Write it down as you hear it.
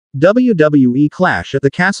WWE Clash at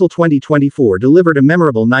the Castle 2024 delivered a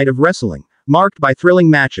memorable night of wrestling, marked by thrilling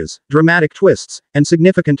matches, dramatic twists, and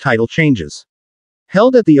significant title changes.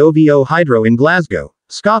 Held at the OVO Hydro in Glasgow,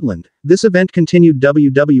 Scotland, this event continued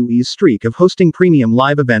WWE's streak of hosting premium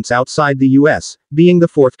live events outside the US, being the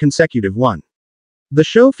fourth consecutive one. The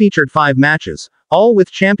show featured 5 matches, all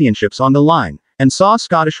with championships on the line, and saw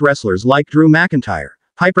Scottish wrestlers like Drew McIntyre,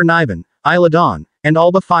 Niven, Isla Dawn, and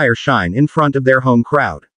Alba Fyre shine in front of their home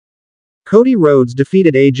crowd. Cody Rhodes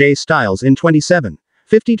defeated AJ Styles in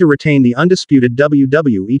 27:50 to retain the undisputed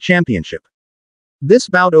WWE Championship. This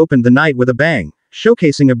bout opened the night with a bang,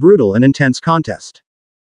 showcasing a brutal and intense contest.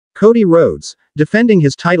 Cody Rhodes, defending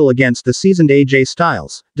his title against the seasoned AJ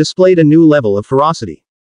Styles, displayed a new level of ferocity.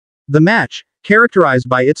 The match, characterized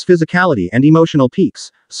by its physicality and emotional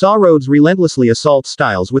peaks, saw Rhodes relentlessly assault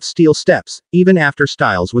Styles with steel steps, even after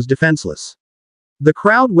Styles was defenseless. The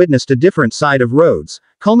crowd witnessed a different side of Rhodes,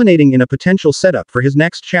 culminating in a potential setup for his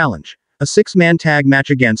next challenge, a 6-man tag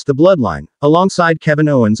match against the Bloodline, alongside Kevin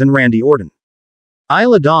Owens and Randy Orton.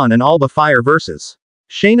 Isla Dawn and Alba Fyre vs.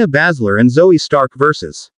 Shayna Baszler and Zoe Stark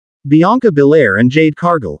vs. Bianca Belair and Jade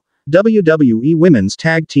Cargill, WWE Women's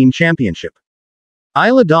Tag Team Championship.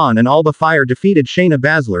 Isla Dawn and Alba Fyre defeated Shayna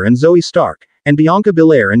Baszler and Zoe Stark, and Bianca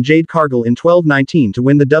Belair and Jade Cargill in 12:19 to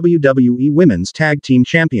win the WWE Women's Tag Team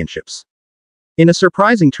Championships. In a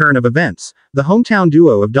surprising turn of events, the hometown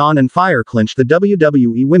duo of Dawn and Fyre clinched the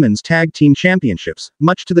WWE Women's Tag Team Championships,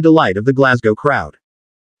 much to the delight of the Glasgow crowd.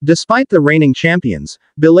 Despite the reigning champions,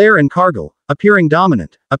 Belair and Cargill, appearing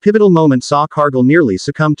dominant, a pivotal moment saw Cargill nearly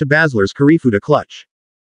succumb to Baszler's Kirifuda clutch.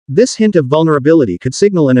 This hint of vulnerability could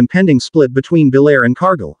signal an impending split between Belair and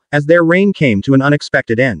Cargill, as their reign came to an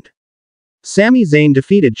unexpected end. Sami Zayn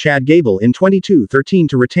defeated Chad Gable in 22:13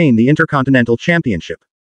 to retain the Intercontinental Championship.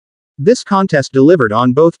 This contest delivered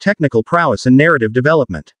on both technical prowess and narrative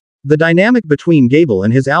development. The dynamic between Gable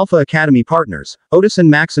and his Alpha Academy partners, Otis and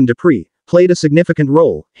Maxon Dupree, played a significant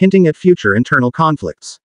role, hinting at future internal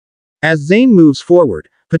conflicts. As Zayn moves forward,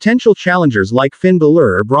 potential challengers like Finn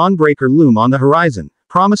Balor or Braun Breaker loom on the horizon,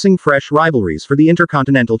 promising fresh rivalries for the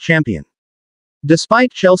Intercontinental Champion.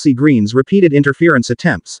 Despite Chelsea Green's repeated interference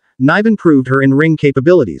attempts, Niven proved her in-ring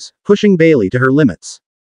capabilities, pushing Bayley to her limits.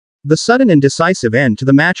 The sudden and decisive end to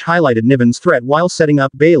the match highlighted Niven's threat while setting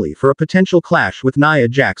up Bayley for a potential clash with Nia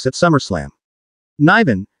Jax at SummerSlam.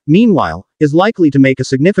 Niven, meanwhile, is likely to make a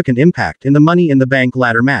significant impact in the Money in the Bank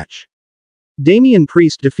ladder match. Damian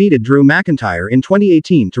Priest defeated Drew McIntyre in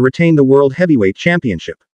 2018 to retain the World Heavyweight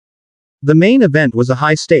Championship. The main event was a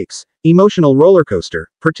high-stakes, emotional rollercoaster,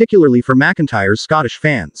 particularly for McIntyre's Scottish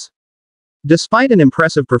fans. Despite an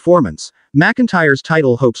impressive performance, McIntyre's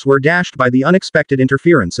title hopes were dashed by the unexpected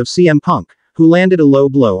interference of CM Punk, who landed a low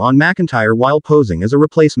blow on McIntyre while posing as a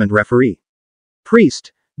replacement referee.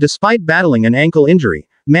 Priest, despite battling an ankle injury,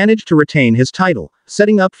 managed to retain his title,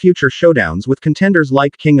 setting up future showdowns with contenders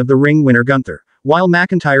like King of the Ring winner Gunther, while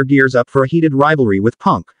McIntyre gears up for a heated rivalry with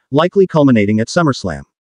Punk, likely culminating at SummerSlam.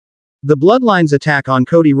 The Bloodline's attack on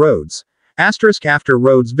Cody Rhodes. After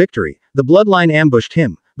Rhodes' victory, the Bloodline ambushed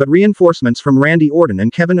him, but reinforcements from Randy Orton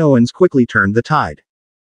and Kevin Owens quickly turned the tide.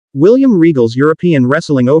 William Regal's European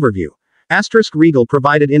Wrestling Overview. Regal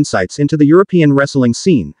provided insights into the European wrestling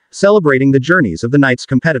scene, celebrating the journeys of the night's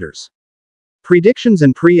competitors. Predictions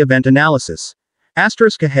and pre-event analysis.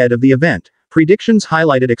 Ahead of the event, predictions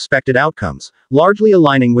highlighted expected outcomes, largely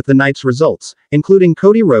aligning with the night's results, including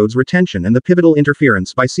Cody Rhodes' retention and the pivotal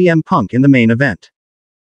interference by CM Punk in the main event.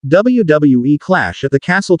 WWE Clash at the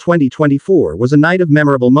Castle 2024 was a night of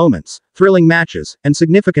memorable moments, thrilling matches, and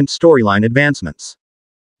significant storyline advancements.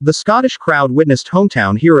 The Scottish crowd witnessed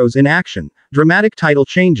hometown heroes in action, dramatic title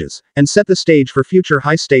changes, and set the stage for future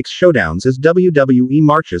high-stakes showdowns as WWE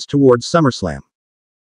marches towards SummerSlam.